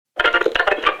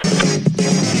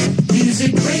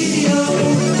Music Radio,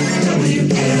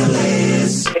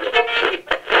 WLS.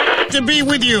 To be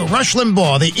with you, Rush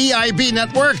Limbaugh, the EIB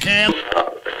Network, and...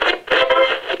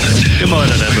 Good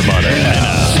morning, everybody.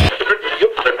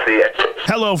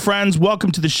 Hello, friends.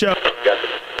 Welcome to the show.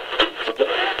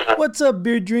 What's up,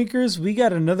 beer drinkers? We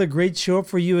got another great show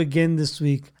for you again this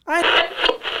week.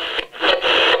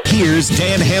 Here's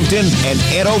Dan Hampton and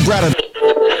Ed O'Brien.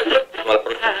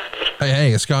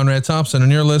 Hey, it's Conrad Thompson,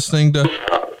 and you're listening to...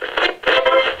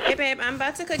 Hey, babe, I'm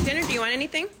about to cook dinner. Do you want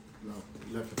anything? No,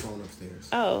 you left the phone upstairs.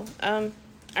 Oh,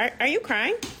 are you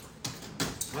crying?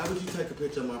 Why would you take a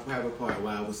picture of my private part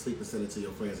while I was asleep and send it to your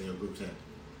friends in your group chat?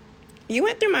 You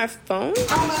went through my phone?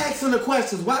 I'm asking the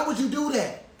questions. Why would you do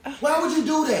that? Why would you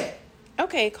do that?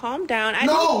 Okay, calm down.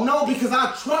 No, because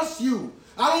I trust you.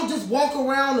 I don't just walk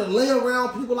around and lay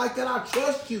around people like that. I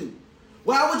trust you.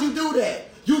 Why would you do that?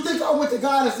 You think I went to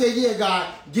God and said, yeah,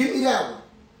 God, give me that one.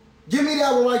 Give me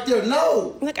that one right there.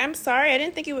 No. Look, I'm sorry. I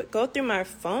didn't think you would go through my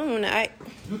phone.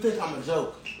 You think I'm a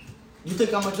joke? You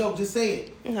think I'm a joke? Just say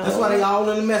it. No. That's why they all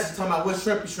in the message talking about where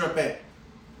shrimp at.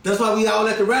 That's why we all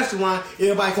at the restaurant,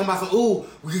 everybody talking about some, ooh,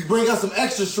 we could bring us some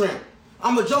extra shrimp.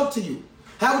 I'm a joke to you.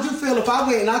 How would you feel if I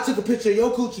went and I took a picture of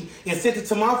your coochie and sent it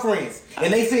to my friends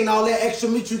and they seen all that extra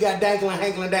meat you got dangling,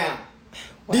 hangling down?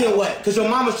 Wow. Then what? Because your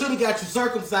mama should have got you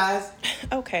circumcised.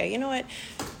 Okay, you know what?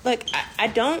 Look, I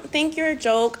don't think you're a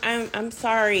joke. I'm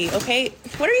sorry, okay?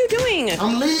 What are you doing?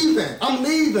 I'm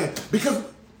leaving because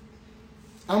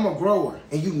I'm a grower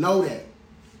and you know that.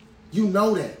 You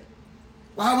know that.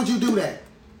 Why would you do that?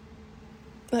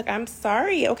 Look, I'm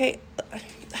sorry, okay?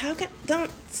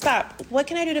 Don't stop. What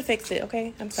can I do to fix it,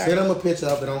 okay? I'm sorry. Send them a picture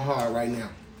of it on hard right now.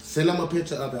 Send them a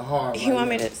picture of it hard right now. You want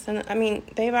me to send it? I mean,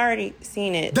 they've already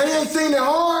seen it. They ain't seen it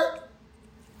hard?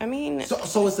 I mean...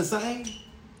 So it's the same?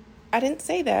 I didn't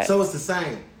say that. So it's the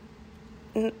same?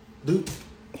 Dude.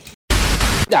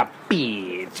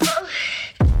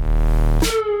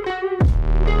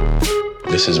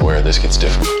 This is where this gets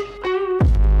difficult.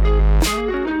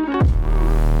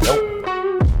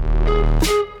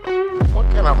 What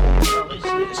kind of hotel is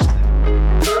this?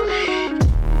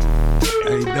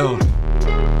 How you doing?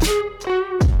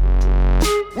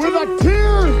 With a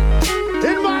tear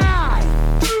in my eye.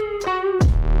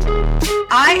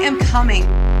 I am coming.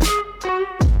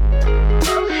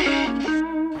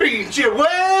 Beat your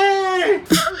way.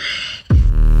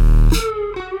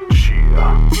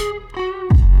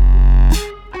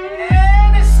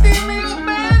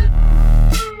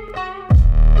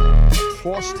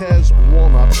 Frostes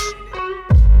walnuts.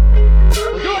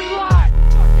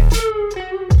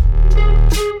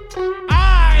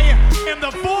 I am the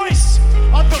voice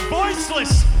of the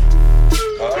voiceless.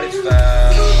 Party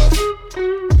foul.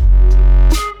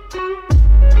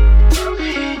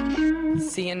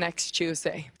 See you next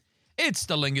Tuesday. It's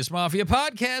the Lingus Mafia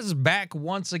podcast, back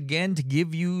once again to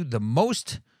give you the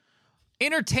most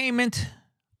entertainment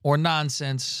or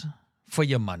nonsense for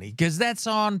your money, because that's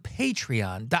on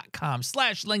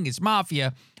patreon.com/Lingus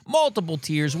Mafia. Multiple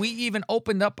tiers. We even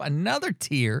opened up another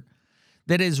tier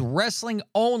that is wrestling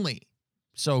only.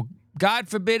 So God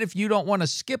forbid if you don't want to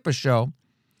skip a show,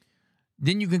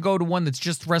 then you can go to one that's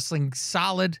just wrestling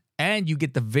solid and you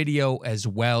get the video as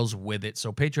well with it.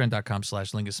 So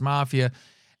patreon.com/Lingus Mafia.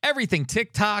 Everything,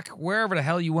 TikTok, wherever the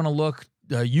hell you want to look,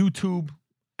 YouTube,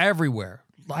 everywhere.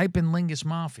 Type in Lingus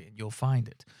Mafia and you'll find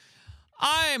it.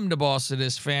 I'm the boss of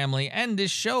this family and this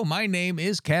show. My name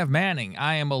is Cav Manning.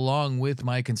 I am along with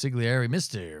my consigliere,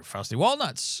 Mr. Frosty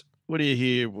Walnuts. What do you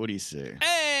hear? What do you say?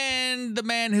 And the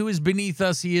man who is beneath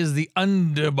us, he is the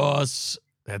underboss.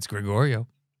 That's Gregorio.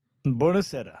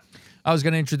 Buonasera. I was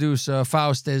going to introduce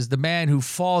Faust as the man who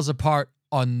falls apart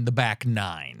on the back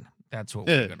nine. That's what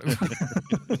we're going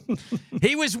to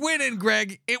He was winning,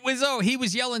 Greg. He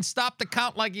was yelling, stop the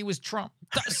count like he was Trump.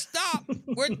 Stop.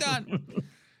 We're done.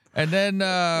 And then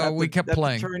we kept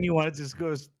playing. That's the turn you want to just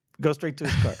go straight to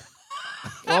his car.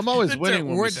 Well, I'm always winning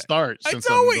when we start. Since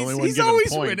He's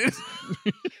always winning.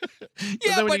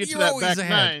 Yeah, but when you get you're to that always back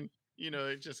ahead. nine,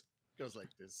 it just goes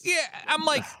like this. Yeah, I'm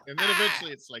like... And then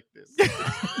eventually it's like this.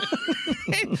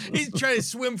 He's trying to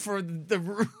swim for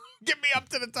the... Get me up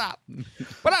to the top.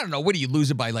 But I don't know. What do you lose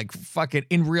it by? Like fucking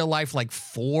in real life, like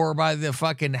 4 by the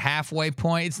fucking halfway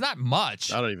point? It's not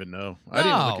much. I don't even know.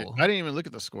 No. I didn't even look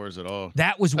at the scores at all.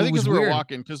 That was what I think was because we weird. were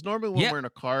walking. Because normally when we're in a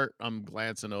cart, I'm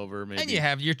glancing over. Maybe and you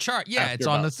have your chart. Yeah, after it's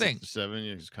on about the thing. 6 to 7,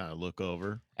 you just kind of look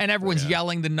over. And everyone's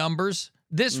yelling the numbers.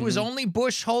 This was only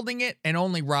Bush holding it and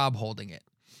only Rob holding it.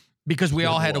 Because we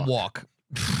all had to walk.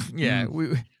 Yeah.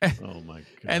 Oh my God.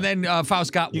 And then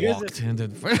Faust got walked.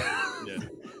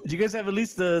 Did you guys have at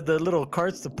least the little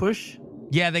carts to push?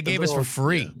 Yeah, they gave us for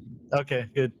free. Okay,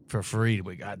 good. For free,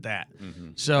 we got that.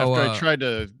 Mhm. So After I tried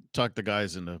to talk the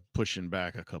guys into pushing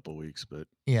back a couple weeks, but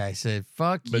yeah, I said,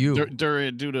 fuck you. due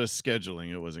to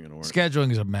scheduling, it wasn't going to work.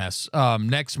 Scheduling is a mess.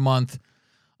 Next month,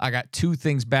 I got 2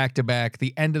 things back to back.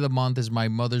 The end of the month is my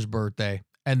mother's birthday.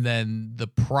 And then the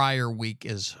prior week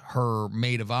is her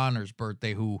maid of honor's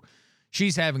birthday, who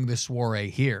she's having the soiree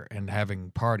here and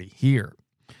having party here.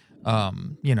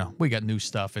 We got new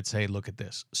stuff. It's, hey, look at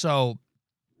this. So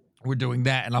we're doing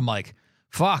that. And I'm like,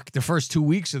 fuck, the first 2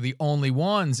 weeks are the only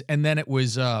ones. And then it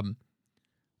was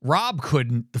Rob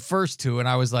couldn't the first 2. And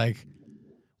I was like,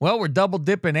 well, we're double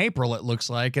dipping April, it looks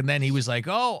like. And then he was like,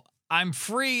 oh, I'm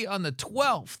free on the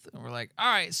 12th. And we're like,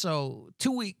 all right, so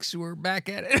 2 weeks, we're back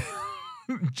at it.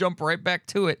 Jump right back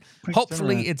to it.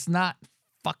 Hopefully it's not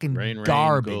fucking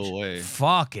garbage. Go away.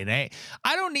 Fucking A.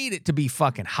 I don't need it to be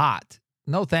fucking hot.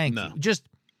 No, thank you. Just,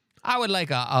 I would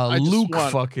like a Luke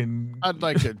fucking. I'd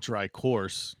like a dry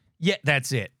course. Yeah,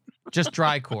 that's it. Just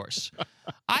dry course.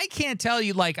 I can't tell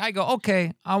you, like, I go,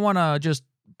 okay, I want to just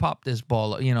pop this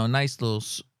ball, nice little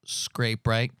scrape,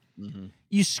 right? Mm-hmm.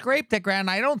 You scrape that ground.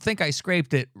 I don't think I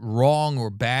scraped it wrong or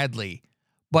badly,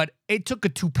 but it took a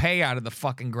toupee out of the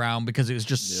fucking ground because it was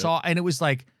just soft, and it was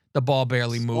like the ball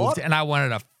barely moved, and I wanted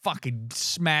to fucking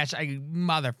smash.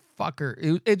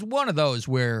 Motherfucker. It's one of those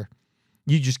where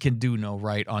you just can do no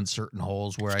right on certain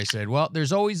holes where I said, well,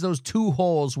 there's always those 2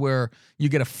 holes where you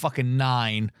get a fucking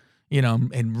 9,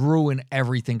 and ruin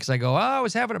everything. Because I go, I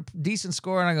was having a decent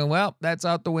score, and I go, well, that's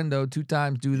out the window 2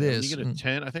 times, do this. You get a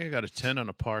 10. I think I got a 10 on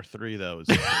a par 3. That was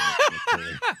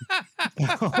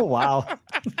Oh, wow.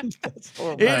 That's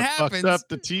horrible. It happens. Fucked up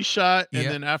the tee shot, and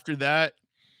then after that,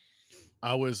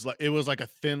 it was like a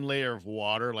thin layer of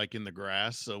water, like in the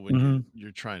grass. So when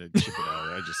you're trying to chip it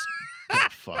out, I just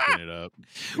kept fucking it up.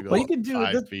 You can do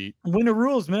 5 feet. Win the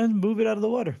rules, man. Move it out of the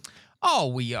water. Oh,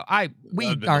 we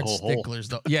aren't sticklers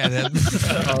though. Yeah,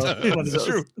 that's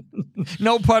true.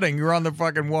 No putting. You're on the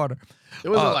fucking water. It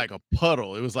wasn't like a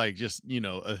puddle. It was like just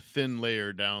a thin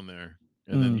layer down there,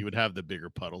 and then you would have the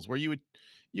bigger puddles where you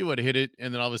would hit it,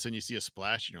 and then all of a sudden you see a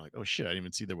splash, and you're like, oh shit, I didn't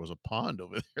even see there was a pond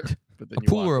over there. But then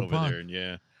you walk over there,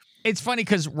 and it's funny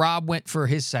because Rob went for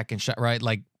his second shot, right?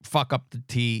 Like fuck up the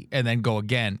tee and then go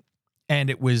again, and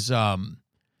it was I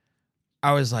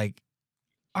was like,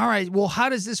 all right, well, how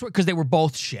does this work? Because they were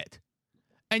both shit.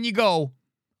 And you go,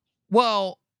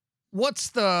 well,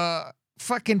 what's the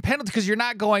fucking penalty? Because you're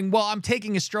not going, well, I'm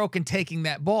taking a stroke and taking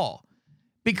that ball.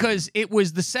 Because it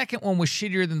was the second one was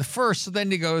shittier than the first. So then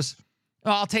he goes,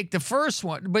 oh, I'll take the first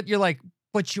one. But you're like,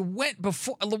 but you went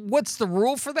before. What's the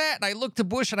rule for that? And I look to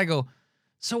Bush and I go,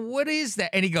 so what is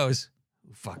that? And he goes,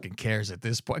 who fucking cares at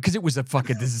this point? Because it was a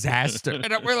fucking disaster.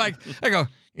 And we're like, I go,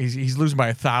 he's losing by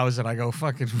 1,000. I go,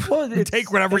 fucking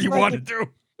take whatever you want to do.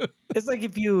 It's like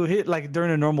if you hit like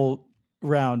during a normal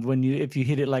round, if you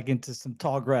hit it like into some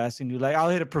tall grass and you're like, I'll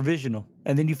hit a provisional,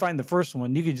 and then you find the first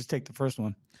one, you can just take the first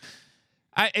one.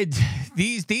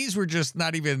 These were just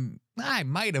not even. I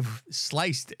might have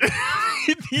sliced it.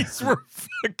 These were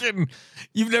fucking.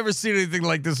 You've never seen anything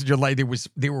like this in your life.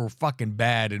 They were fucking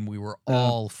bad, and we were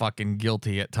all fucking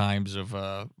guilty at times of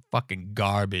fucking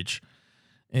garbage.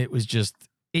 It was just.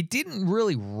 It didn't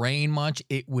really rain much.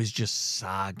 It was just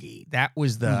soggy. That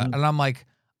was and I'm like,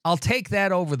 I'll take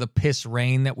that over the piss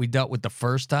rain that we dealt with the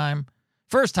first time.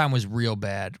 First time was real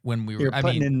bad when we were. You're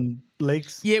putting in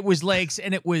lakes. Yeah, it was lakes,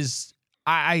 and it was.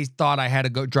 I thought I had to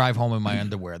go drive home in my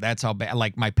underwear. That's how bad.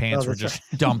 Like my pants were just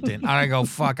dumped in. And I go,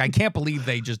 fuck! I can't believe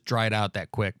they just dried out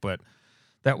that quick. But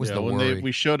that was the worry. When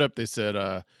we showed up, they said,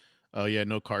 "Oh yeah,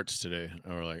 no carts today."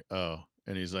 And we're like, "Oh,"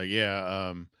 and he's like,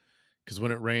 "Yeah, because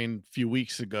when it rained a few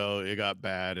weeks ago, it got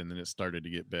bad, and then it started to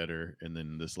get better, and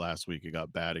then this last week it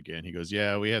got bad again." He goes,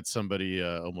 "Yeah, we had somebody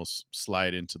almost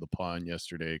slide into the pond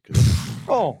yesterday because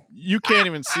you can't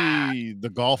even see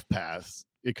the golf paths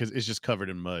because it's just covered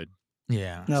in mud."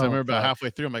 Yeah. So I remember about halfway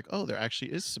through, I'm like, oh, there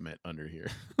actually is cement under here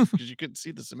because you couldn't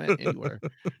see the cement anywhere.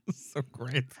 So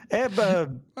great. Hey, but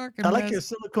I like your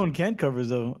silicone can covers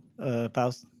though,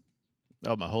 Paus.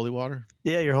 Oh, my holy water?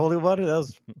 Yeah, your holy water. That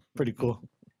was pretty cool.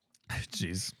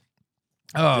 Jeez.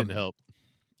 Didn't help.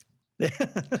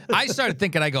 I started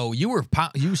thinking, I go,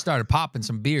 you started popping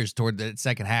some beers toward the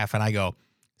second half, and I go,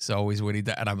 so always what he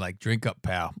does. And I'm like, drink up,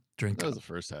 pal. Drink up. That was the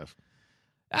first half.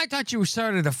 I thought you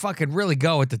started to fucking really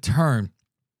go at the turn.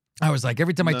 I was like,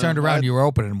 every time I turned around, you were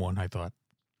opening one, I thought.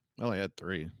 I only had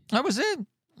 3. That was it.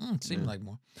 It seemed like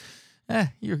more.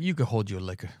 You could hold your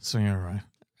liquor, so you're all right.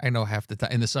 I know half the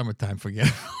time. In the summertime, forget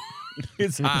it.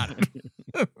 It's hot.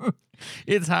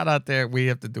 It's hot out there. We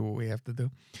have to do what we have to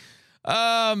do.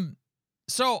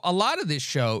 So a lot of this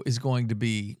show is going to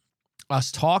be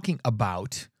us talking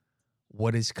about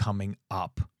what is coming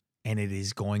up. And it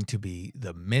is going to be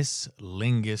the Miss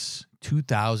Lingus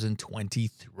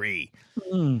 2023.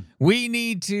 We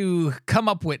need to come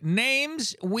up with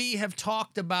names. We have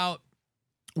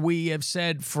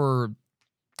said for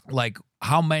like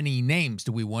how many names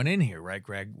do we want in here, right,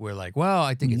 Greg? We're like, well,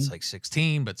 I think it's like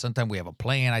 16, but sometimes we have a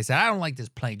plan. I said, I don't like this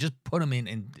plan. Just put them in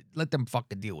and let them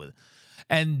fucking deal with it.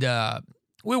 And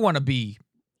we want to be,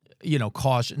 not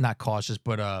cautious,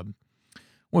 but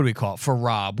what do we call it? For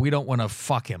Rob, we don't want to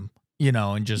fuck him,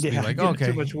 and just be like, okay.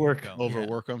 Too much work.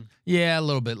 Overwork him. Yeah, a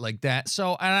little bit like that.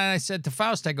 So, and I said to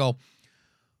Faust, I go,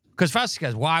 because Faust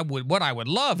goes, well, what I would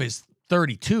love is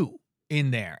 32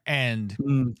 in there.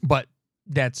 And, but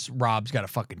that's Rob's got to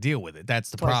fucking deal with it. That's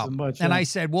the problem. And I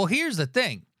said, well, here's the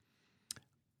thing.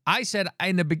 I said,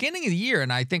 in the beginning of the year,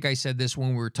 and I think I said this when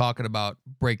we were talking about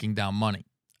breaking down money.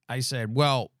 I said,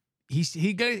 well,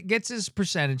 he gets his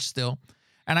percentage still.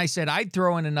 And I said, I'd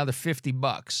throw in another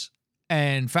 $50.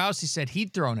 And Fauci said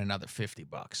he'd throw in another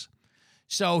 $50.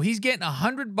 So he's getting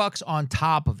 $100 on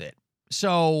top of it.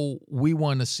 So we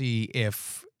want to see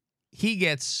if he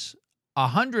gets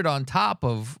 100 on top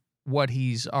of what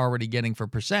he's already getting for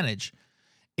percentage.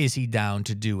 Is he down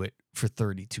to do it for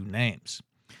 32 names?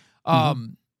 I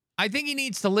think he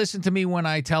needs to listen to me when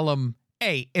I tell him,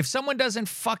 hey, if someone doesn't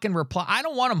fucking reply, I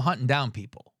don't want him hunting down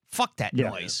people. Fuck that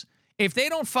noise. If they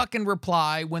don't fucking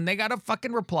reply when they got to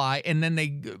fucking reply and then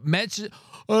they mention,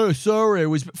 oh, sorry,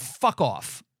 fuck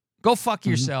off. Go fuck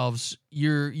yourselves.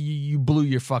 You blew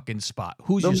your fucking spot.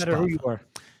 Who's your spot? No matter who you are.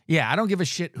 Yeah, I don't give a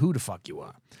shit who the fuck you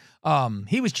are.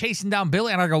 He was chasing down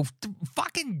Billy, and I go,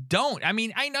 fucking don't. I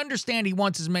mean, I understand he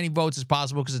wants as many votes as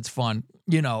possible because it's fun,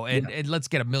 and let's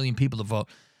get 1 million people to vote.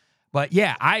 But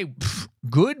yeah,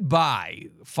 goodbye.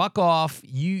 Fuck off.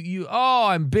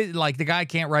 I'm busy. Like the guy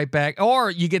can't write back.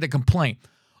 Or you get a complaint.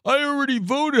 I already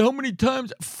voted. How many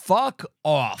times? Fuck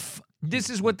off. This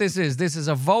is what this is. This is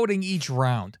a voting each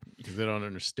round. Because they don't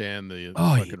understand the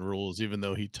fucking rules, even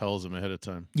though he tells them ahead of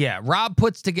time. Yeah, Rob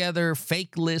puts together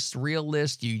fake list, real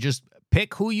list. You just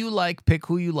pick who you like,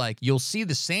 You'll see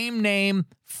the same name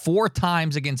 4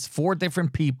 times against 4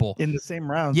 different people. In the same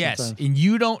round. Yes, sometimes. And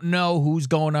you don't know who's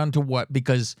going on to what,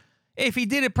 because if he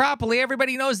did it properly,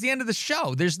 everybody knows the end of the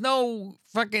show. There's no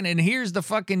fucking, and here's the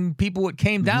fucking people it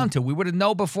came down to. We would have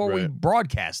known before we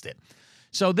broadcast it.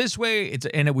 So this way,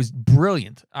 it was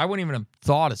brilliant. I wouldn't even have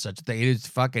thought of such a thing. It is a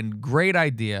fucking great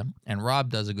idea, and Rob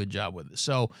does a good job with it.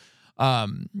 So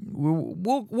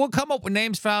we'll come up with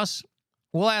names, Faust.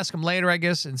 We'll ask him later, I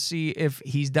guess, and see if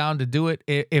he's down to do it.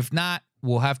 If not,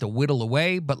 we'll have to whittle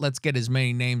away, but let's get as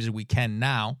many names as we can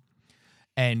now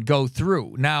and go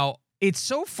through. Now, it's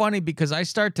so funny because I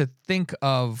start to think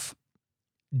of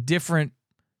different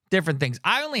things.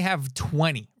 I only have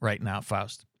 20 right now,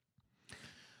 Faust.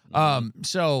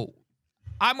 So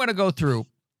I'm going to go through.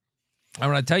 I'm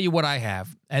going to tell you what I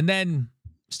have, and then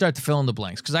start to fill in the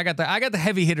blanks, because I got the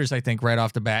heavy hitters, I think, right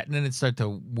off the bat, and then it start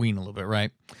to wean a little bit,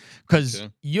 right? Because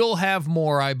you'll have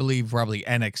more, I believe, probably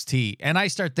NXT, and I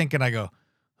start thinking, I go,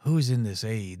 who's in this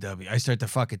AEW? I start to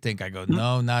fucking think, I go,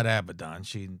 no, not Abaddon,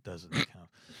 she doesn't count.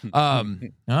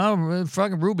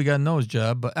 Fucking Ruby got a nose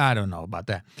job, but I don't know about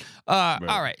that. All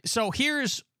right, so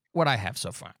here's what I have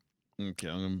so far. Okay,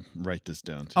 I'm gonna write this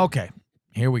down too. Okay,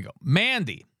 here we go.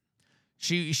 Mandy,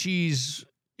 she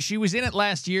was in it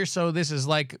last year, so this is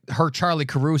like her Charlie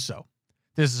Caruso.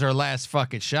 This is her last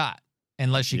fucking shot,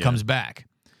 unless she comes back.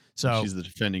 So she's the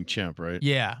defending champ, right?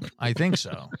 Yeah, I think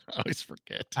so. I always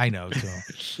forget. I know, too.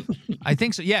 I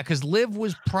think so. Yeah, because Liv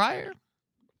was prior.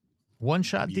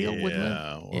 One-shot deal with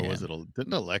Liv. Or was it?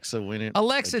 Didn't Alexa win it?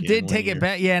 Alexa did take it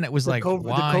back. Yeah, and it was why? The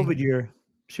COVID year.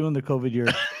 She won the COVID year.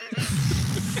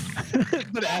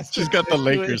 But she's got the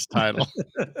Lakers title /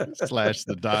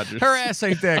 the Dodgers. Her ass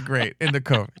ain't that great in the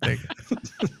COVID thing.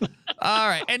 All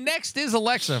right, and next is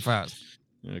Alexa, Faust.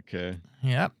 Okay.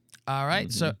 Yep. All right.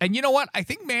 So, and you know what? I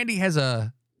think Mandy has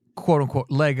a quote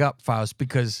unquote leg up, Faust,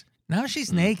 because now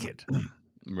she's naked.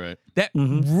 Right. That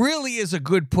really is a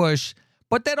good push,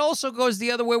 but that also goes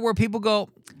the other way, where people go,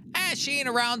 she ain't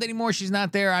around anymore. She's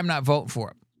not there. I'm not voting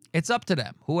for it. It's up to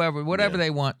them. Whatever they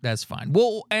want, that's fine.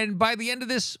 Well, and by the end of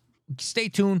this, stay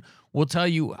tuned. We'll tell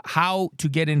you how to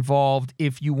get involved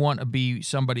if you want to be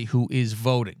somebody who is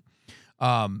voting.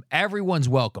 Everyone's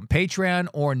welcome, Patreon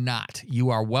or not. You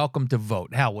are welcome to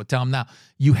vote. Hell, we'll tell them now.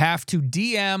 You have to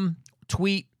DM,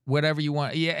 tweet, whatever you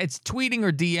want. Yeah, it's tweeting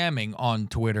or DMing on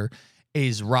Twitter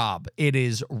is Rob. It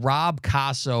is Rob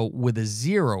Casso with a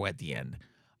 0 at the end.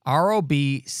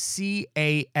 ROBCASS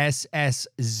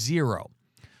 0.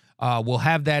 We'll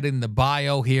have that in the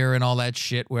bio here and all that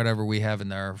shit, whatever we have in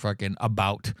there fucking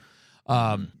about.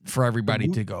 for everybody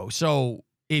to go. So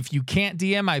if you can't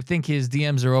DM, I think his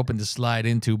DMs are open to slide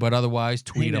into, but otherwise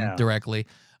tweet him directly,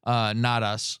 not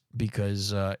us,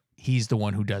 because he's the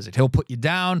one who does it. He'll put you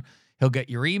down. He'll get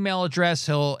your email address.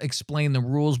 He'll explain the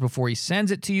rules before he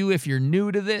sends it to you if you're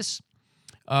new to this.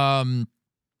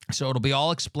 So it'll be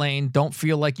all explained. Don't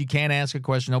feel like you can't ask a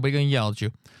question. Nobody's going to yell at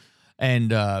you.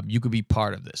 And you could be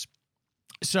part of this.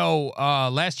 So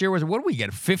last year what did we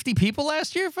get? 50 people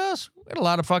last year, Faust? We had a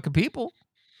lot of fucking people.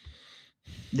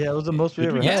 Yeah, it was the most we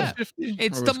ever had.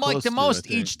 It's the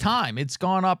most each time. It's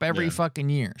gone up every fucking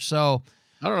year. So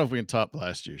I don't know if we can top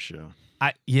last year's show.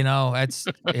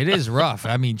 It is rough.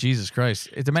 I mean, Jesus Christ.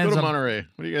 It depends Let's go to on Monterey.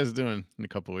 What are you guys doing in a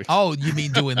couple weeks? Oh, you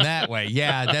mean doing that way?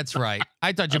 Yeah, that's right.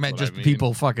 I thought you meant just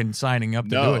people fucking signing up to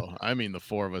do it. No, I mean the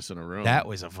 4 of us in a room. That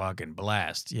was a fucking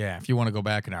blast. Yeah, if you want to go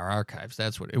back in our archives,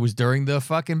 that's what it was during the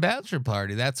fucking bachelor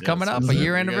party. That's coming up, a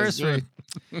year anniversary.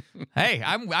 Hey,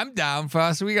 I'm down for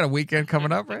us. We got a weekend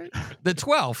coming up, right? The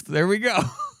 12th. There we go.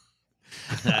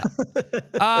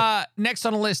 Next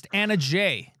on the list, Anna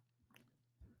J.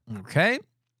 Okay.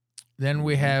 Then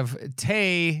we have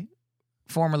Tay,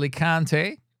 formerly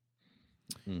Conte.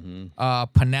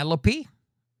 Penelope.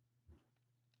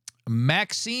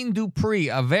 Maxine Dupree,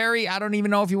 I don't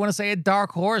even know if you want to say a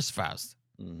dark horse, Faust.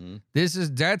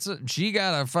 She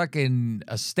got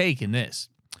a stake in this.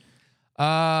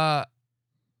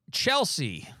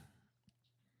 Chelsea.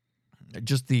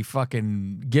 Just the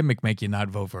fucking gimmick make you not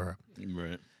vote for her.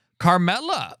 Right.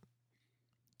 Carmella.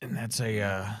 And that's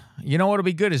you know what'll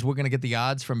be good is we're going to get the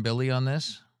odds from Billy on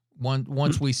this.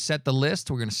 Once we set the list,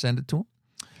 we're going to send it to him.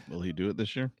 Will he do it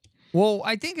this year? Well,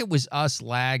 I think it was us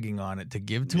lagging on it to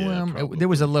give to him. There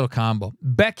was a little combo.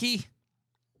 Becky,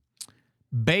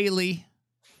 Bailey,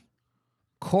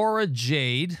 Cora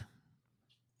Jade.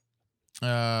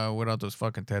 Without those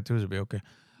fucking tattoos, it'll be okay.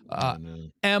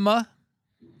 Emma,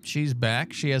 she's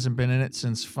back. She hasn't been in it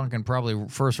since fucking probably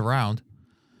first round.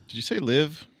 Did you say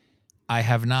Liv? I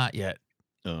have not yet.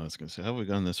 Oh, I was going to say, how have we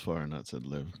gone this far and not said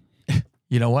Liv?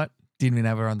 You know what? Didn't even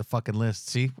have her on the fucking list.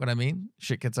 See what I mean?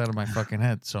 Shit gets out of my fucking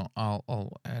head. So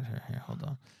I'll add her here. Hold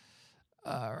on.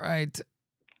 All right.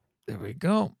 There we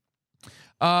go.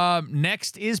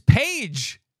 Next is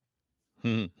Paige.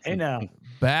 Hey now.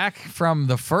 Back from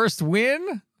the first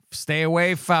win. Stay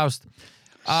away, Faust.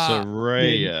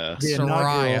 Soraya.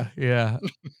 Yeah.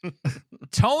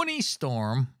 Tony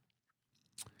Storm.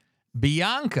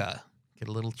 Bianca. Get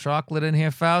a little chocolate in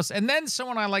here, Faust. And then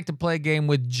someone I like to play a game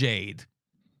with, Jade.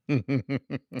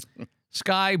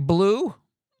 Sky Blue.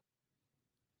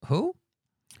 Who?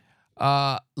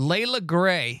 Layla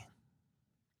Gray.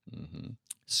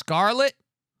 Scarlett.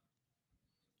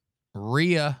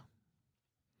 Rhea.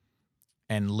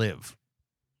 And Liv.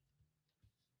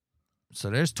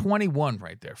 So there's 21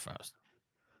 right there, Faust.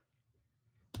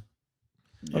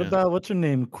 What about, what's her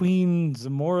name? Queen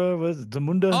Zamora? Was it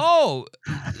Zamunda? Oh,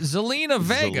 Zelina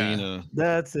Vega. Zelina.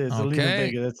 That's it. Zelina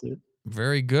Vega. That's it.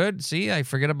 Very good. See, I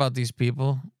forget about these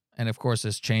people. And of course,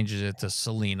 this changes it to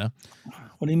Selena.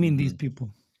 What do you mean, these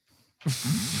people?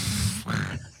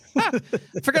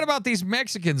 Forget about these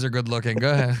Mexicans are good looking.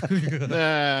 Go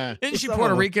ahead. Isn't she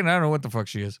Puerto Rican? I don't know what the fuck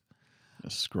she is.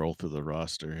 Let's scroll through the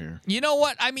roster here. You know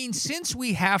what? I mean, since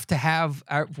we have to have,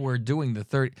 we're doing the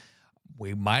 30,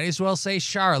 we might as well say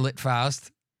Charlotte,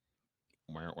 Faust.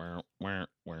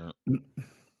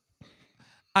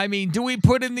 I mean, do we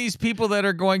put in these people that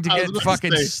are going to get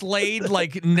fucking slayed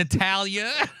like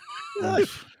Natalia?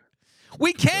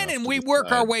 We can, and we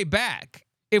work our way back.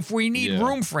 If we need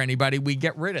room for anybody, we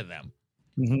get rid of them.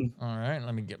 All right,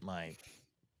 let me get my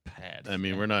pad. I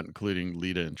mean, we're not including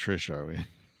Lita and Trish, are we?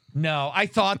 No, I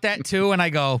thought that too, and I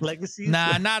go, Legacies?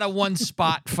 Nah, not a one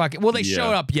spot fucking. Well, they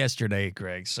showed up yesterday,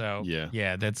 Greg. So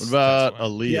yeah, that's. What about that's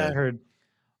Aaliyah? Yeah, I heard.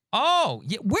 Oh,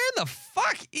 yeah, where the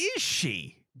fuck is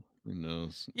she? Who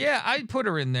knows? Yeah, I put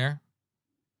her in there.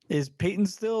 Is Peyton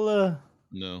still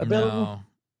No. available?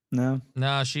 No.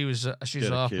 No, she's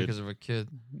off because of a kid.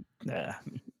 Nah.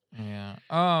 Yeah.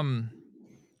 All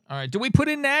right. Do we put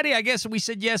in Natty? I guess we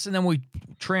said yes, and then we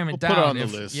trim it We'll down. put her on the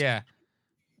list. Yeah.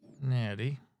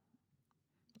 Natty.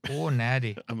 Oh,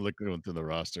 Natty. I'm looking through the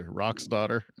roster. Rock's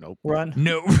daughter? Nope. Run.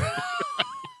 No.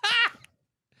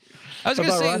 I was going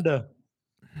to say. Rhonda?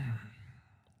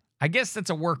 I guess that's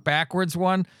a work backwards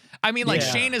one. I mean, like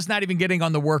Shayna's not even getting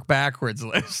on the work backwards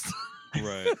list.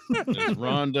 Right. There's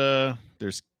Rhonda.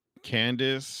 There's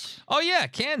Candace. Oh, yeah.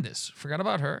 Candace. Forgot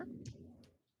about her.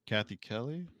 Kathy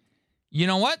Kelly. You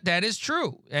know what? That is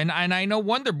true. And I know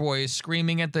Wonder Boy is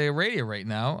screaming at the radio right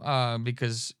now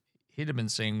because he'd have been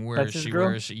saying, where is she?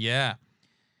 Where is she? Yeah.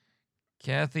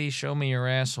 Kathy, show me your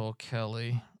asshole,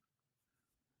 Kelly.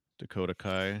 Dakota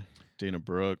Kai, Dana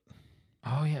Brooke.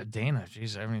 Oh yeah, Dana.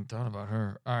 Jeez, I haven't even thought about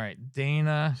her. All right,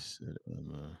 Dana.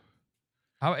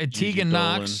 How Gigi Tegan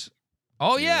Dolan. Knox.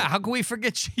 Oh yeah, how can we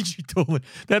forget Gigi Dolan?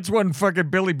 That's one fucking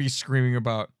Billy be screaming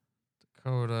about.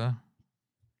 Dakota.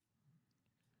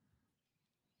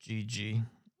 Gigi.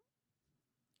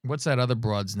 What's that other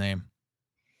broad's name?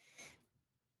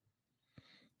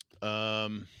 Her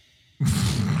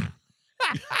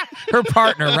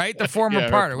partner, right? The former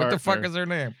partner. What the fuck is her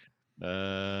name?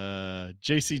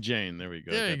 JC Jane. There we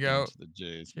go. There you go. The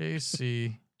J's.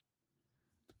 JC.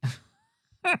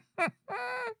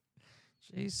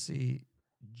 JC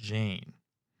Jane.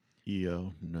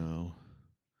 EO, no.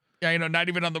 Yeah, not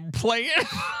even on the play.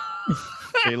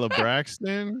 Kayla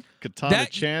Braxton, Katana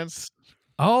Chance.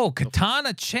 Oh,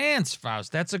 Katana Chance,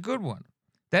 Faust. That's a good one.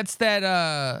 That's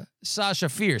that Sasha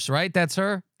Fierce, right? That's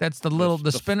her. That's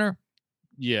the spinner.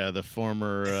 Yeah, the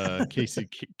former Casey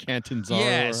Cantanzaro, or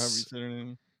however you say her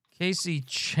name. Casey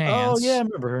Chance. Oh yeah, I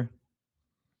remember her.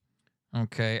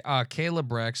 Okay. Kayla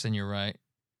Braxton, you're right.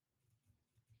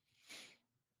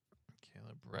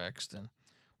 Kayla Braxton.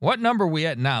 What number are we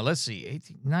at now? Let's see.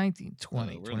 18, 19,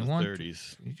 20, we're 21, in the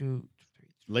 30s. 22,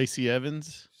 Lacey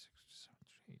Evans.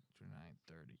 29,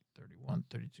 30, 31,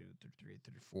 32, 33,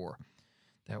 34.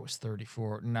 That was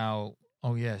 34. Now,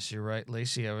 oh yes, you're right.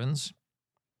 Lacey Evans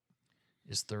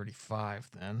is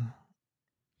 35 then.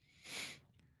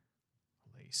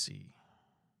 Lacey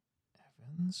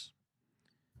Evans.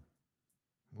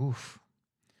 Oof.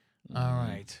 All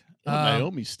right. Oh,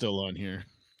 Naomi's still on here.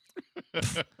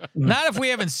 Not if we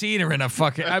haven't seen her in a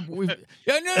fucking. You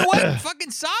know what?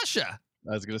 Fucking Sasha.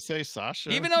 I was gonna say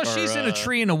Sasha. Even though she's in a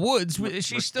tree in the woods,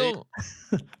 she's still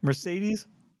Mercedes.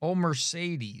 Oh,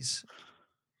 Mercedes.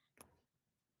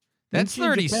 That's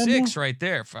 36 right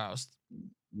there, Faust.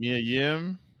 Mia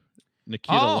Yim,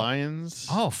 Nikita Lyons.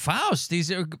 Oh, Faust.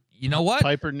 These are. You know what?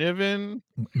 Piper Niven.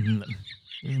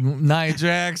 Nia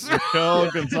Jax.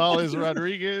 Raquel Gonzalez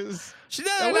Rodriguez. She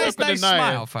does a nice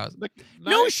smile, Faust.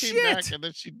 No shit. Came back and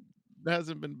then she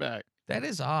hasn't been back. That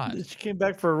is odd. She came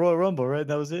back for a Royal Rumble, right?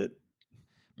 That was it.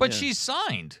 But she's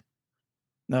signed.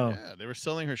 No. Yeah, they were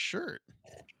selling her shirt.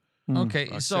 Okay,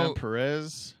 Roxanne so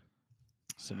Perez,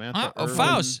 Samantha. Irwin.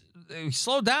 Faust,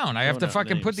 slow down. I have to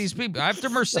fucking put these people after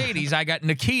Mercedes. I got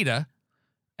Nikita,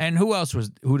 and who else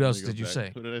did you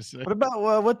say? Who did I say? What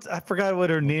about what? I forgot what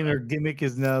her name or gimmick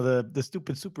is now. The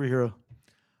stupid superhero.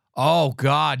 Oh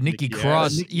God, Nikki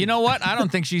Cross. Nikki. You know what? I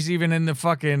don't think she's even in the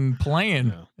fucking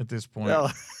playing at this point. No.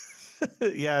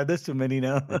 Yeah, there's too many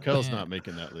now. Raquel's not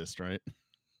making that list, right?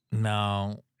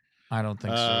 No, I don't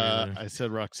think so either. I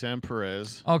said Roxanne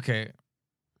Perez. Okay,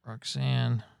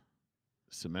 Roxanne.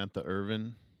 Samantha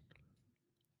Irvin.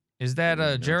 Is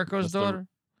that Jericho's that's daughter?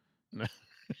 No.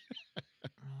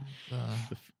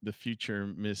 The future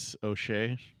Miss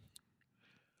O'Shea.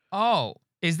 Oh,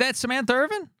 is that Samantha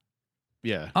Irvin?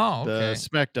 Yeah. Oh, okay. The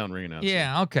SmackDown ring announcer.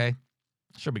 Yeah, okay.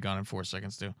 She'll be gone in 4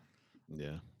 seconds too.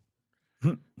 Yeah.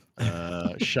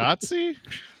 Shotzi?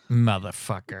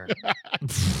 Motherfucker.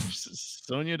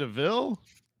 Sonya Deville?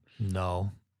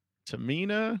 No.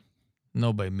 Tamina?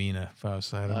 No by Mina,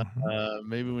 Faust. I don't.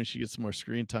 Maybe when she gets some more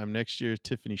screen time next year,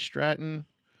 Tiffany Stratton.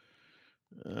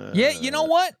 Yeah, you know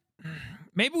what?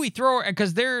 Maybe we throw her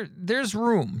because there's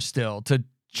room still to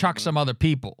chuck some other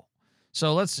people.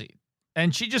 So let's see.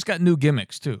 And she just got new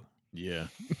gimmicks too. Yeah.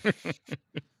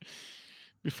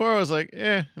 Before I was like,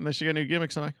 and then she got new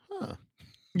gimmicks. I'm like, huh.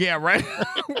 Yeah, right.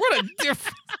 What a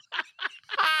difference.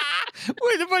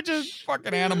 What a bunch of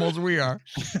fucking animals we are.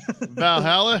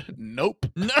 Valhalla? Nope.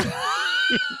 No.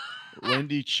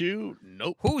 Wendy Chu?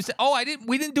 Nope. Who's that? Oh,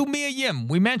 we didn't do Mia Yim.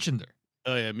 We mentioned her.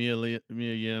 Oh yeah, Mia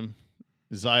Yim.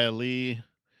 Zia Lee.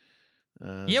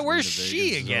 Yeah, where's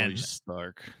she again?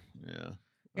 Stark. Yeah.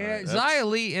 Yeah, Right, Zia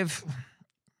Lee, if...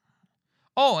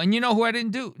 Oh, and you know who I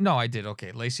didn't do? No, I did.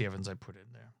 Okay, Lacey Evans I put in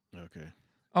there. Okay.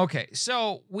 Okay,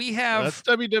 so we have... That's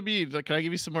WWE. Can I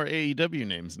give you some more AEW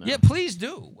names now? Yeah, please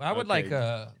do. I would Okay. like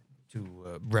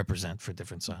to represent for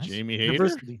different sides. Jamie Hayter?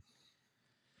 Diversity.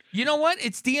 You know what?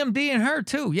 It's DMD and her,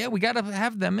 too. Yeah, we got to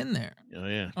have them in there. Oh,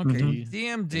 yeah. Okay, Mhm.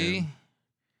 DMD. Yeah.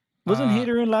 Wasn't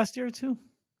Hater in last year too?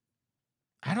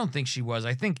 I don't think she was.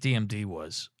 I think DMD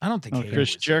was. I don't think Okay. Hater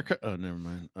Chris was. Jericho. Oh, never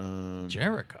mind.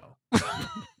 Jericho.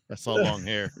 I saw long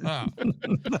hair. Oh.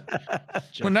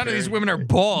 Jeff Well, none of these Perry. women are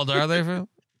bald, are they, Phil?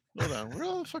 Hold on. Where are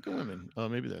all the fucking women? Oh,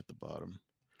 maybe they're at the bottom.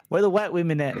 Where the white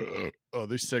women at? Oh,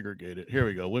 they're segregated. Here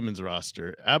we go. Women's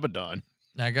roster. Abaddon.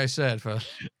 Like I said, Phil.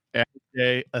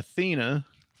 AJ, Athena.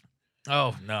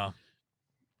 Oh, no.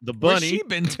 The Where's Bunny. she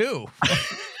been, too?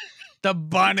 The What are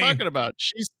Bunny. you talking about?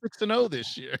 She's 6-0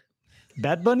 this year.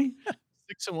 Bad Bunny?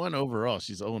 6-1 overall.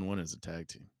 She's 0-1 as a tag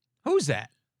team. Who's that?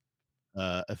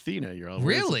 Athena, you're all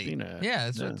Really? Athena at? Yeah,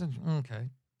 that's Yeah. okay.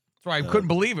 That's why I couldn't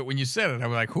believe it when you said it. I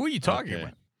was like, who are you talking Okay.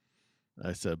 about?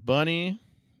 I said Bunny,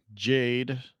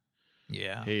 Jade,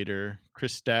 Yeah. Hater,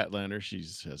 Chris Statlander. She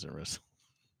hasn't wrestled.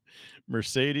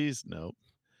 Mercedes, nope.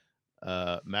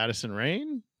 Madison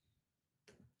Rain,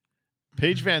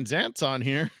 Paige Van Zant's on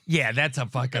here. Yeah, that's a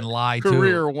fucking lie,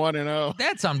 Career too. 1-0.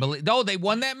 That's unbelievable. Oh, they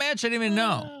won that match? I didn't even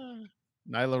know.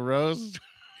 Nyla Rose.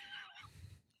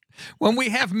 When we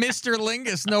have Mr.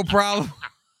 Lingus, no problem.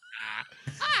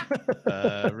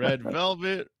 Red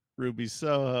Velvet, Ruby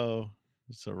Soho,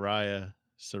 Soraya,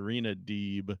 Serena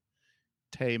Deeb,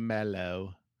 Tay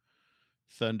Mello,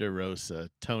 Thunder Rosa,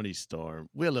 Tony Storm,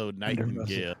 Willow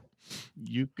Nightingale,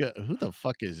 Yuka. Who the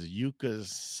fuck is Yuka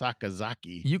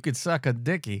Sakazaki? You could suck a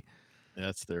dicky.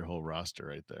 That's their whole roster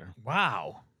right there.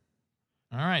 Wow.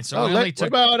 All right. So what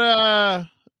about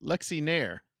Lexi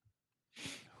Nair?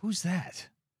 Who's that?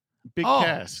 Big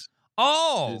Cass.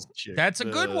 Oh, His chick, that's a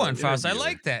good one, Faust. I interviewer.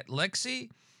 like that. Lexi.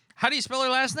 How do you spell her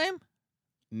last name?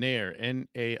 Nair,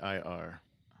 Nair.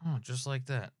 Oh, just like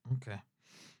that. Okay.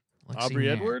 Lexi Aubrey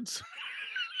Nair. Edwards.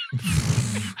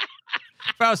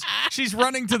 Faust, she's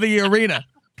running to the arena.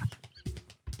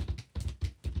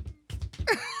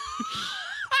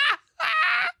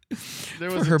 There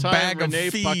was her a time bag of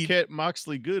Renee feed. Paquette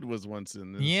Moxley Good was once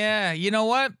in this. Yeah, you know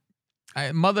what?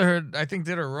 Motherhood, I think,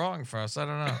 did her wrong, Faust. I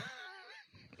don't know.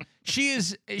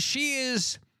 She's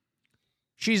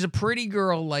a pretty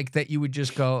girl like that. You would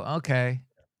just go, okay.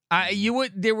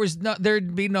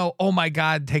 There'd be no, oh my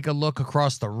God, take a look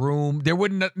across the room. There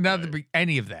wouldn't be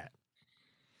any of that.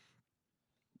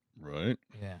 Right.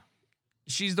 Yeah.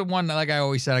 She's the one, like I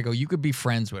always said, I go, you could be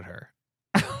friends with her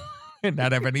and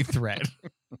not have any threat.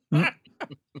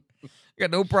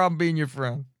 Got no problem being your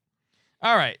friend.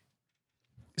 All right.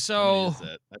 So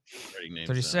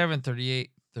 37, 38,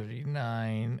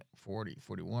 39, 40,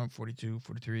 41, 42,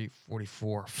 43,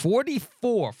 44.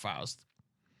 44, Faust.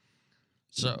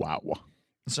 So wow.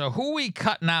 So who we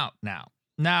cutting out now?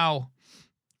 Now,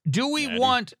 do we Natty.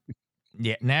 want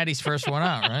Natty's first one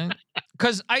out, right?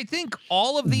 Because I think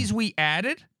all of these we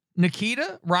added,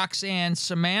 Nikita, Roxanne,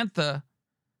 Samantha,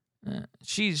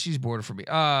 she's border for me.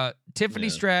 Tiffany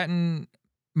Stratton,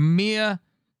 Mia,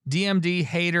 DMD,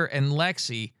 Hater, and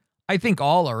Lexi, I think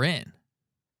all are in.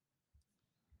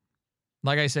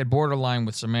 Like I said, borderline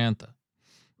with Samantha.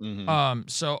 Mm-hmm.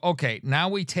 So okay, now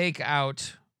we take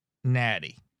out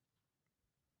Natty.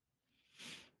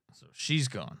 So she's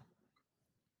gone.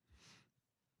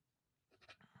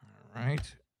 All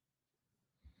right.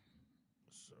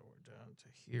 So we're down to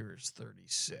here's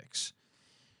 36.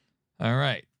 All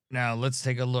right. Now let's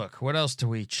take a look. What else do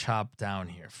we chop down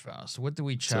here, Faust? What do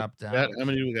we chop down? How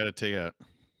many do we got to take out?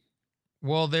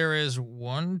 Well, there is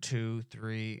 1, 2,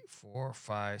 3, 4,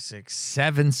 5, 6,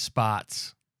 7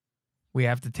 spots. We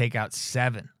have to take out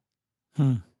 7.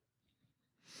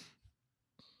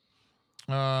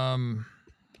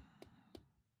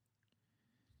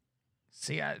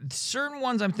 See, certain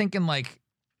ones I'm thinking like,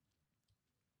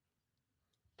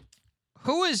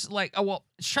 who is like, oh, well,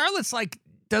 Charlotte's like,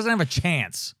 doesn't have a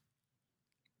chance.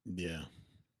 Yeah.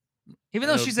 Even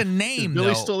though she's a name, is Billy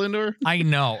though. still into her? I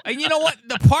know. And you know what?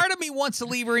 The part of me wants to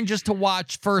leave her in just to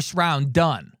watch first round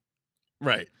done.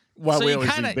 Right. While So we you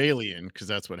always kinda- leave Bailey in, because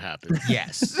that's what happens.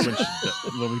 Yes.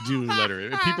 when we do let her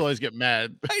in. People always get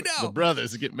mad. I know. The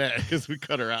brothers get mad because we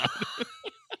cut her out.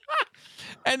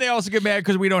 And they also get mad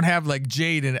because we don't have like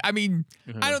Jade in it. I mean,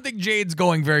 I don't think Jade's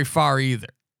going very far either.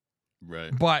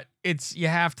 Right. But you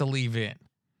have to leave in.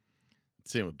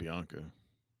 Same with Bianca.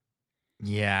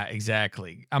 Yeah,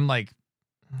 exactly. I'm like,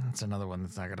 that's another one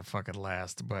that's not going to fucking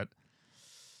last. But,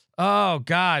 oh,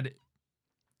 God.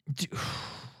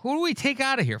 Who do we take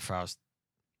out of here, Faust?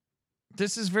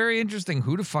 This is very interesting.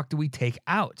 Who the fuck do we take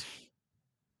out?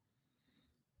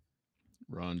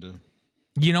 Rhonda.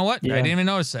 You know what? Yeah. I didn't even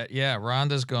notice that. Yeah,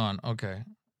 Rhonda's gone. Okay.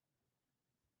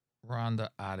 Rhonda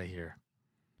out of here.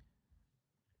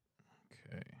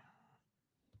 Okay.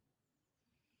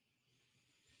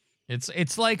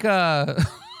 It's like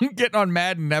getting on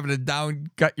Madden and having to down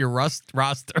cut your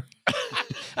roster.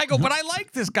 I go, but I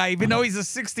like this guy even though he's a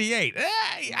 68.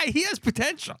 He has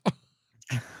potential.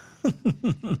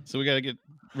 So we got to get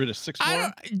rid of 6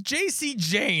 more? JC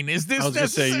Jane, is this I was going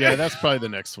to say, necessary? yeah, that's probably the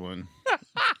next one.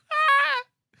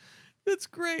 That's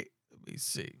great. Let me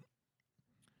see.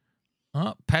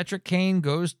 Patrick Kane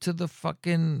goes to the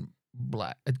fucking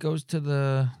black. It goes to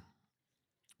the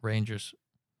Rangers.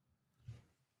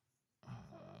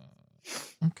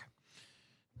 Okay.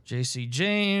 JC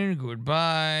Jane,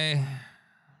 goodbye.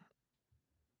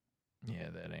 Yeah,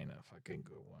 that ain't a fucking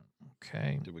good one.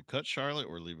 Okay. Did we cut Charlotte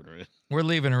or leaving her in? We're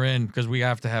leaving her in because we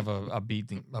have to have a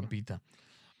beatdown.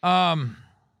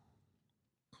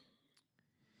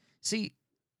 See,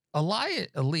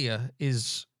 Aaliyah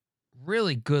is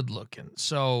really good looking.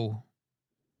 So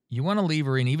you want to leave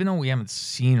her in, even though we haven't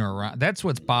seen her around. That's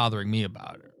what's bothering me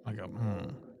about her. I go,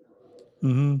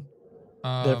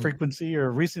 The frequency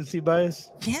or recency bias.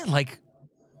 Yeah, like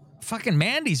fucking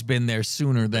Mandy's been there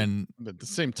sooner than. But at the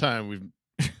same time,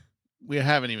 we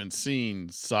haven't even seen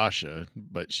Sasha,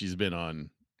 but she's been on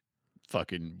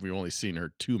fucking. We've only seen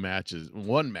her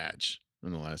one match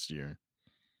in the last year.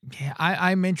 Yeah,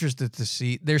 I'm interested to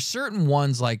see. There's certain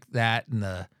ones like that in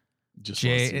the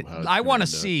I want to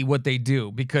see what they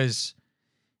do, because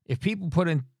if people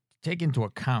take into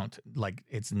account like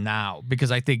it's now,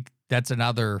 because I think that's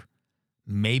another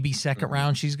maybe second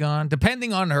round she's gone,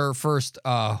 depending on her first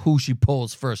who she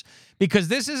pulls first, because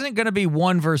this isn't going to be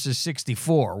 1 versus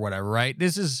 64 or whatever, right?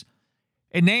 This is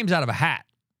names out of a hat.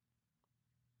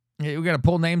 We got to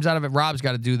pull names out of it. Rob's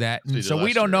got to do that. And so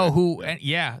we don't know who. And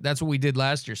yeah, that's what we did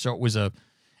last year. So it was a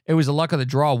luck of the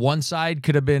draw. One side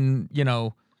could have been,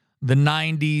 the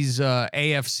 90s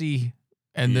AFC,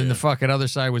 and then the fucking other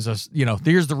side was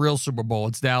here's the real Super Bowl.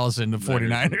 It's Dallas and the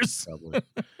 49ers.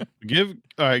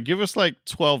 Give us like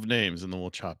 12 names and then we'll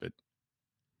chop it.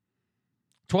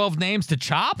 12 names to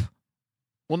chop?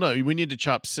 Well, no, we need to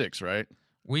chop 6, right?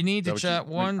 We need to chop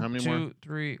how many 1, 2, more?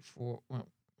 3, 4.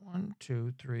 1,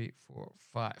 2, 3, 4,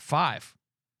 5. 5.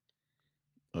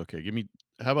 Okay,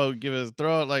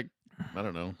 throw out like, I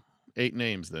don't know, 8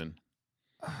 names then.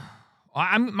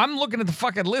 I'm looking at the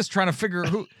fucking list trying to figure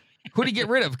who to get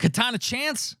rid of. Katana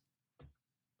Chance?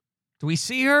 Do we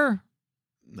see her?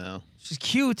 No. She's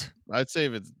cute. I'd say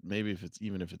if it's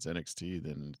NXT,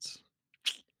 then it's.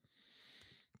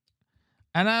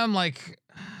 And I'm like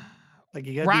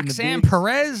you got Roxanne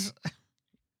Perez?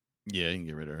 Yeah, you can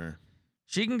get rid of her.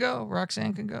 She can go.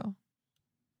 Roxanne can go.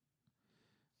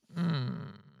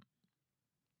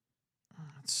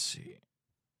 Let's see.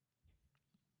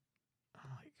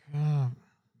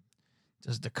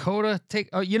 Does Dakota take?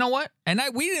 Oh, you know what? And I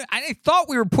thought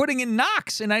we were putting in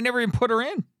Knox, and I never even put her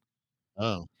in.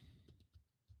 Oh,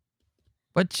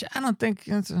 but I don't think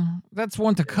that's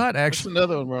one to cut. Actually, that's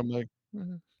another one where I'm like,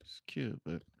 it's cute,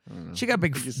 but I don't know. She got a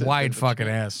big wide fucking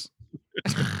ass.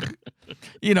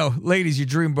 Ladies, your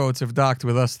dream boats have docked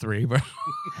with us 3, but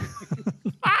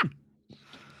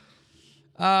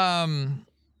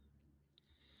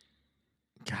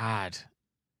God.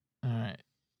 All right.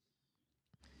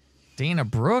 Dana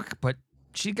Brooke, but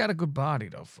she got a good body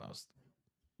though, Faust.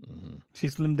 Mm-hmm. She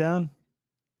slimmed down?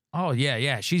 Oh,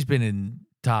 yeah. She's been in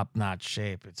top-notch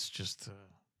shape. It's just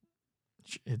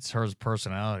it's her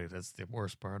personality that's the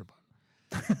worst part about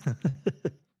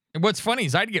it. And what's funny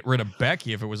is I'd get rid of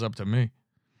Becky if it was up to me.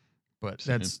 But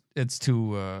it's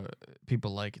too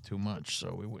people like it too much,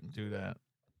 so we wouldn't do that.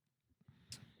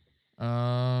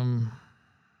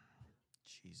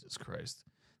 Jesus Christ.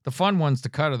 The fun ones to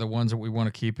cut are the ones that we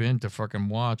want to keep in to fucking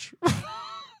watch.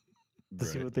 To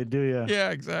see what they do, yeah. Yeah,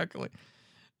 exactly.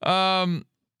 All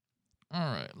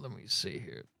right, let me see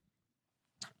here.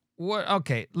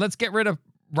 Okay, let's get rid of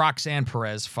Roxanne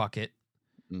Perez, fuck it.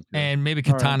 Okay. And maybe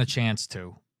Katana Chance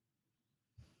too.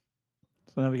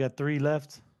 So now we got 3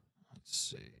 left. Let's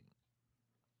see.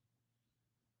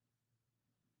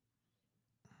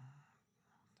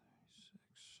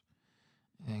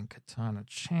 And Katana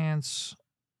Chance.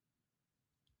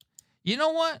 You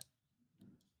know what?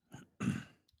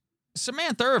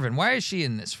 Samantha Irvin, why is she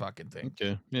in this fucking thing?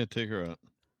 Okay. Yeah, take her out.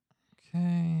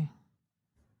 Okay.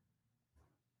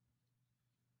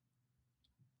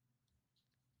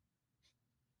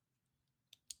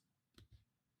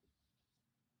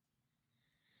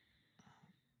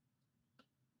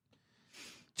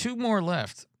 Two more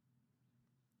left.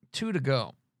 2 to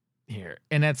go here.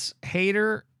 And that's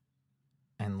Hayter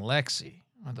and Lexi.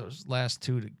 Are those last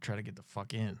 2 to try to get the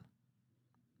fuck in?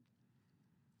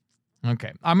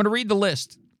 Okay. I'm going to read the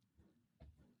list.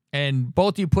 And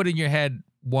both of you put in your head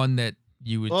one that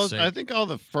you would say. I think all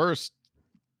the first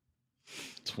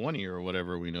 20 or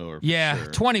whatever we know are for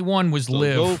sure. 21 was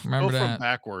Liv. Remember go that? From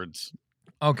backwards.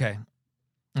 Okay.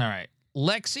 All right.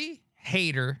 Lexi,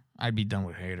 Hayter. I'd be done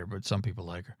with Hayter, but some people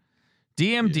like her.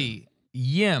 DMD,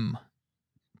 Yim,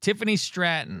 Tiffany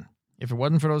Stratton, if it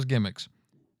wasn't for those gimmicks.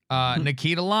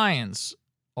 Nikita Lyons,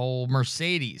 old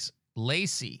Mercedes,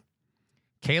 Lacey,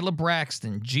 Kayla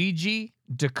Braxton, Gigi,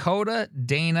 Dakota,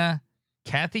 Dana,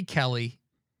 Kathy Kelly,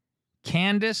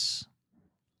 Candace,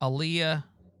 Aaliyah,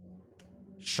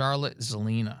 Charlotte,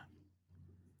 Zelina.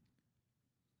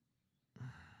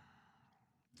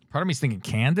 Part of me's thinking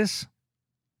Candace.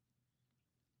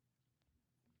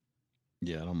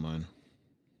 Yeah, I don't mind.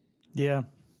 Yeah.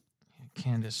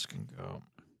 Candace can go.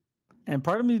 And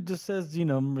part of me just says,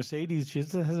 Mercedes, she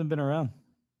just hasn't been around.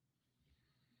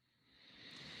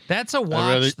 That's a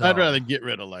watch, I'd rather get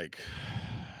rid of like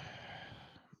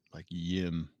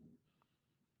Yim.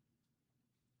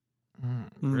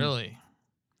 Really?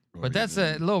 Or But that's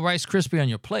even- a little Rice Krispie on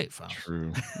your plate, Faust.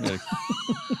 True. Yeah.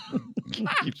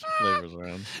 Keeps the flavors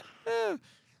around. You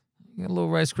got a little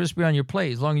Rice Krispie on your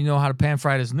plate. As long as you know how to pan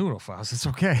fry this noodle, Faust, it's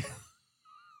okay.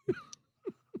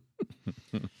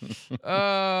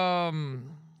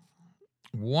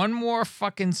 One more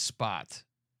fucking spot.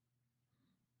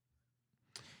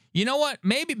 You know what?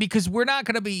 Maybe because we're not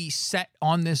going to be set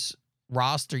on this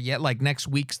roster yet. Like next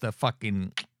week's the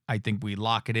fucking, I think we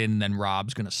lock it in and then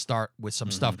Rob's going to start with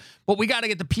some stuff. But we got to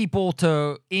get the people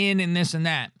to in and this and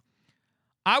that.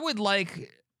 I would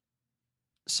like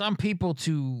some people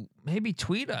to maybe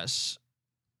tweet us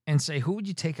and say, who would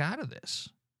you take out of this?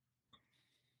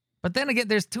 But then again,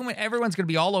 there's too many. Everyone's going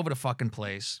to be all over the fucking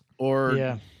place.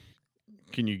 Or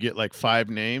can you get like 5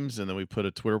 names and then we put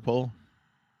a Twitter poll?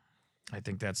 I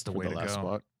think that's the for way the to last go.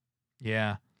 spot.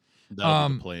 Yeah. That'll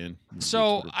be the play-in.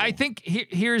 So I think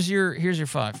here's your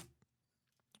 5.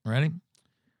 Ready?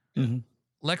 Mm-hmm.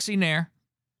 Lexi Nair.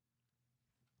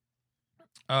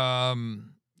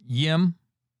 Yim.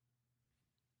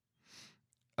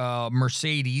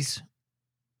 Mercedes,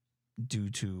 due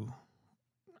to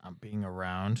being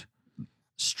around.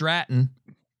 Stratton.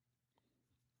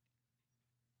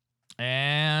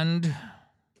 And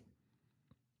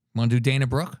want to do Dana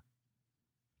Brooke?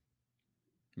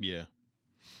 Yeah.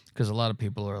 Because a lot of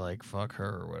people are like, fuck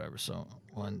her or whatever. So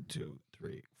 1, 2,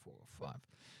 3, 4, 5.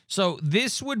 So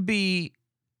this would be,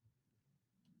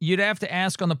 you'd have to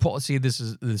ask on the poll. See,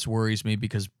 this worries me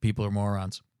because people are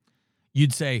morons.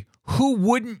 You'd say, who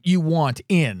wouldn't you want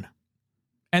in?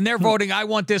 And they're voting, I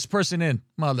want this person in,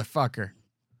 motherfucker.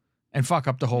 And fuck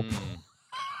up the whole poll.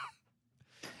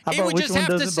 It would just have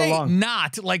to say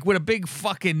not, like with a big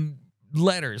fucking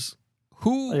letters.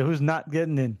 Who's not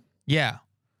getting in? Yeah.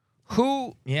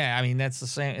 Who? Yeah, I mean, that's the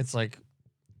same. It's like,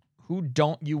 who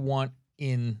don't you want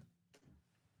in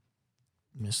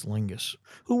Miss Lingus?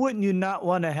 Who wouldn't you not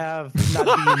want to have not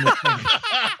be in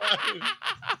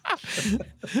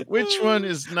this? Which one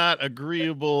is not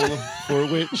agreeable for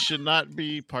which should not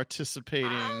be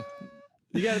participating?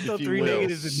 You got to throw 3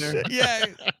 negatives in there. Yeah.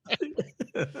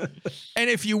 And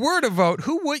if you were to vote,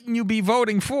 who wouldn't you be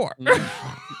voting for?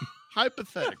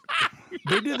 Hypothetical.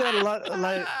 They do that a lot,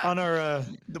 like on our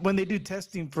when they do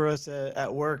testing for us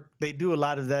at work. They do a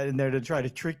lot of that in there to try to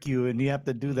trick you, and you have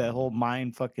to do that whole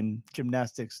mind fucking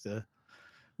gymnastics to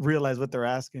realize what they're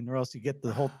asking, or else you get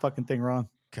the whole fucking thing wrong.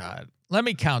 God, let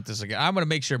me count this again. I'm gonna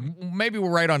make sure. Maybe we're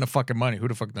right on the fucking money. Who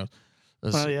the fuck knows?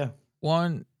 Oh yeah.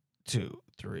 1, 2,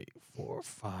 3, 4,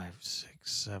 5, 6,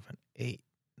 7, 8,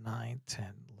 9, 10,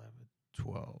 11,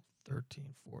 12, 13,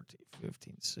 14,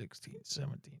 15, 16,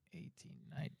 17, 18,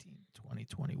 19, 20,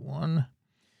 21,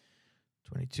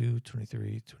 22,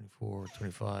 23, 24,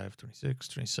 25, 26,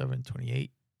 27,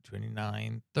 28,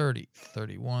 29, 30,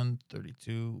 31,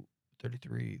 32,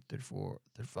 33, 34,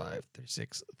 35,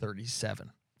 36,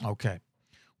 37. Okay.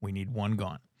 We need 1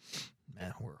 gone.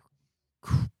 Man, we're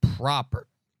proper.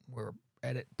 We're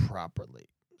at it properly.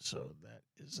 So that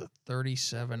is a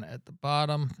 37 at the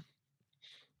bottom.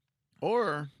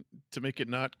 Or to make it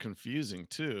not confusing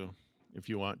too, if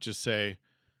you want, just say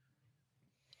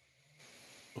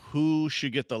who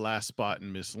should get the last spot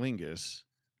in Miss Lingus,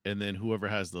 and then whoever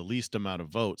has the least amount of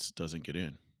votes doesn't get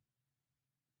in.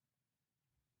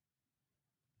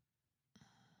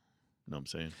 Know what I'm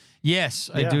saying?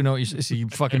 Yes, I do know what you see. You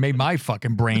fucking made my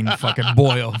fucking brain fucking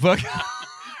boil. Fuck. It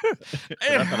hurts.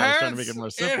 I was trying to make it more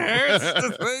simple. It hurts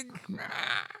to think.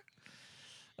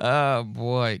 Oh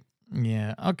boy.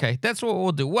 Yeah. Okay. That's what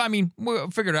we'll do. Well, I mean, we'll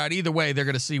figure it out. Either way, they're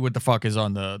gonna see what the fuck is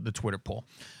on the Twitter poll.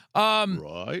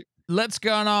 Right. Let's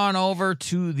go on over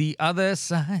to the other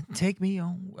side. Take me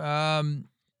on.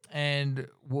 And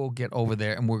we'll get over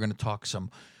there and we're gonna talk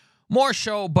some more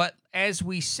show. But as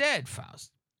we said,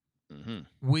 Faust,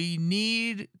 we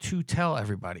need to tell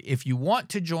everybody, if you want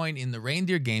to join in the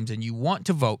reindeer games and you want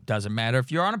to vote, doesn't matter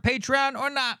if you're on a Patreon or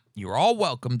not, you're all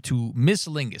welcome to Miss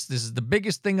Lingus. This is the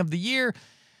biggest thing of the year.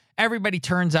 Everybody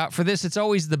turns out for this. It's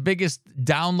always the biggest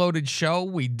downloaded show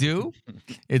we do.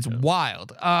 It's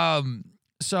wild.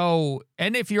 So,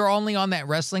 and if you're only on that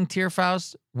wrestling tier,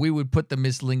 Faust, we would put the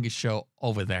Miss Lingus show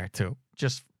over there too.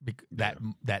 Just that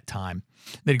time.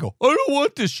 Then you go, I don't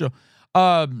want this show.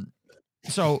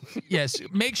 So, yes,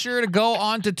 make sure to go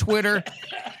on to Twitter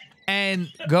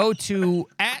and go to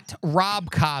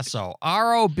 @RobCasso,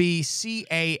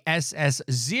 ROBCASS0.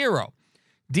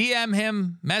 DM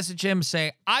him, message him,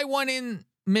 say, I want in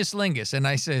Miss Lingus. And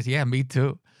I said, yeah, me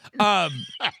too. And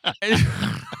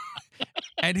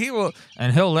he'll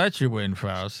let you in,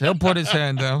 Faust. He'll put his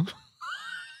hand down.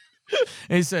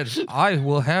 He said, I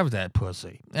will have that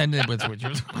pussy. And then with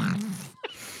you.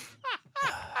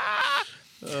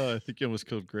 I think you almost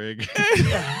killed Greg.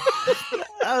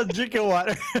 I was drinking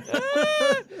water.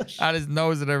 Out his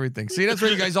nose and everything. See, that's why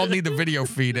you guys all need the video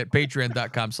feed at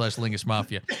patreon.com/Lingus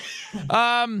Mafia.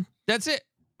 That's it.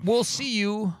 We'll see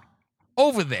you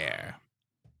over there.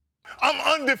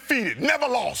 I'm undefeated, never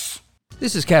lost.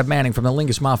 This is Cav Manning from the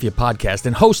Lingus Mafia podcast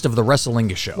and host of the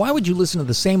WrestleLingus Show. Why would you listen to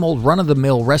the same old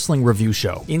run-of-the-mill wrestling review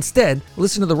show? Instead,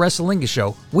 listen to the WrestleLingus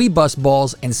Show. We bust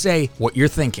balls and say what you're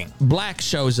thinking. Black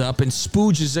shows up and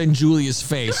spooges in Julia's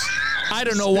face. I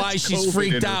don't know why she's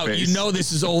freaked out. You know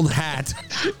this is old hat.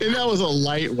 And that was a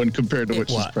light one compared to what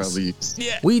she's probably used.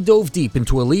 Yeah. We dove deep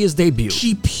into Aaliyah's debut.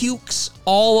 She pukes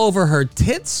all over her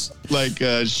tits. Like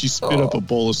she spit up a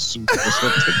bowl of soup or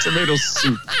something. Tomato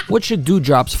soup. What should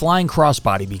Dewdrop's flying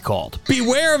crossbody be called?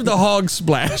 Beware of the hog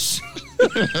splash.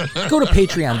 Go to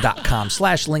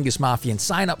patreon.com/Lingus Mafia and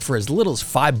sign up for as little as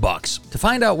 $5. To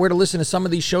find out where to listen to some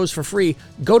of these shows for free,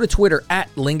 go to Twitter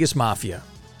at Lingus Mafia.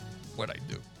 What I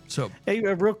do. So, hey,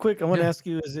 real quick, I want to ask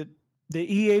you: is it the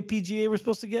EA PGA we're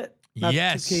supposed to get? Not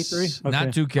yes, 2K3? not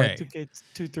 2K.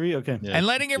 2K23. Okay. Yeah, and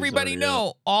letting everybody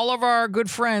know, all of our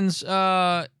good friends,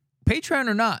 Patreon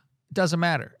or not, doesn't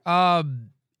matter.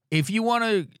 If you want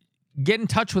to get in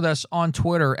touch with us on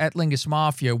Twitter at Lingus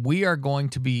Mafia, we are going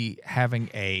to be having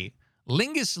a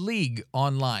Lingus League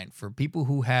online for people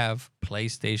who have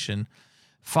PlayStation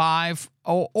 5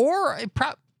 or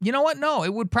you know what? No,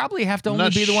 it would probably have to only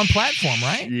be the one platform,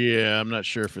 right? Yeah, I'm not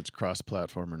sure if it's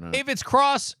cross-platform or not. If it's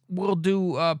cross, we'll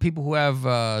do people who have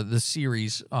the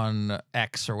series on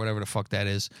X or whatever the fuck that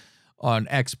is on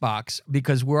Xbox,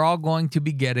 because we're all going to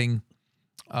be getting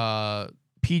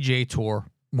PJ Tour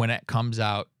when it comes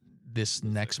out this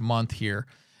next month here,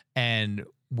 and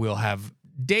we'll have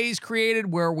days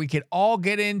created where we could all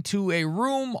get into a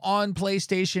room on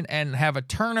PlayStation and have a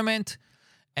tournament.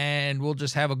 And we'll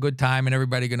just have a good time, and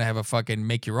everybody going to have a fucking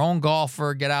make your own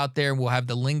golfer, get out there, and we'll have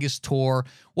the Lingus tour.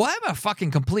 We'll have a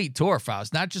fucking complete tour,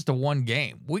 Faust, not just a one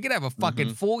game. We could have a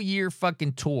fucking full year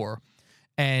fucking tour.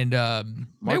 And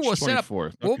maybe we'll set up, we'll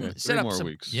set up some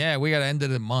weeks. Yeah, we got to end of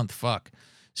the month. Fuck.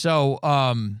 So,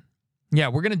 yeah,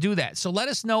 we're going to do that. So let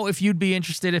us know if you'd be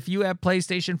interested. If you have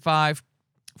PlayStation 5,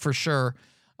 for sure.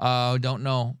 Don't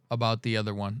know about the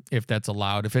other one, if that's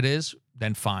allowed. If it is,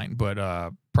 then fine,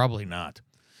 but probably not.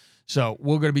 So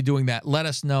we're going to be doing that. Let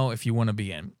us know if you want to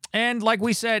be in. And like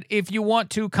we said, if you want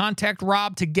to contact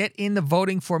Rob to get in the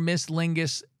voting for Miss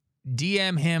Lingus,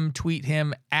 DM him, tweet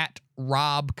him at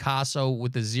Rob Casso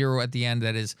with the 0 at the end.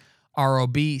 That is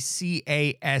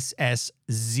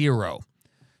ROBCASS0.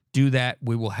 Do that.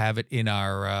 We will have it in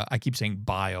our, I keep saying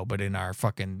bio, but in our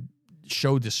fucking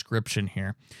show description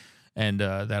here. And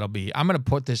that'll be, I'm going to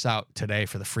put this out today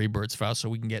for the Freebirds file so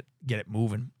we can get it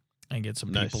moving and get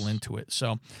some people into it.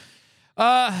 So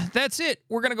that's it.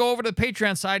 We're going to go over to the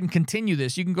Patreon side and continue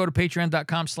this. You can go to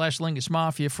patreon.com/Lingus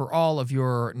Mafia for all of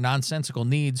your nonsensical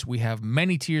needs. We have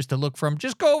many tiers to look from.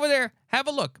 Just go over there. Have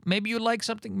a look. Maybe you like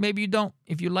something. Maybe you don't.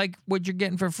 If you like what you're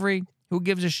getting for free, who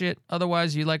gives a shit?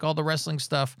 Otherwise, you like all the wrestling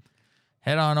stuff,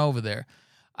 head on over there.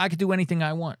 I could do anything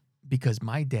I want because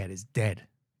my dad is dead.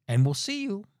 And we'll see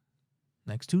you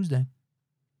next Tuesday.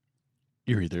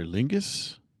 You're either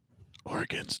Lingus or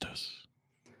against us.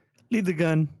 Leave the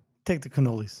gun. Take the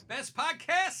cannolis. Best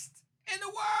podcast in the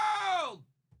world.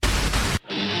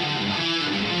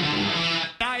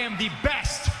 I am the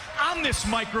best on this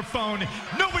microphone.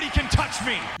 Nobody can touch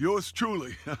me. Yours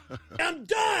truly. I'm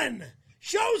done.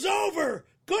 Show's over.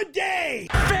 Good day.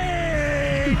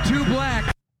 Fade to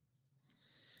black.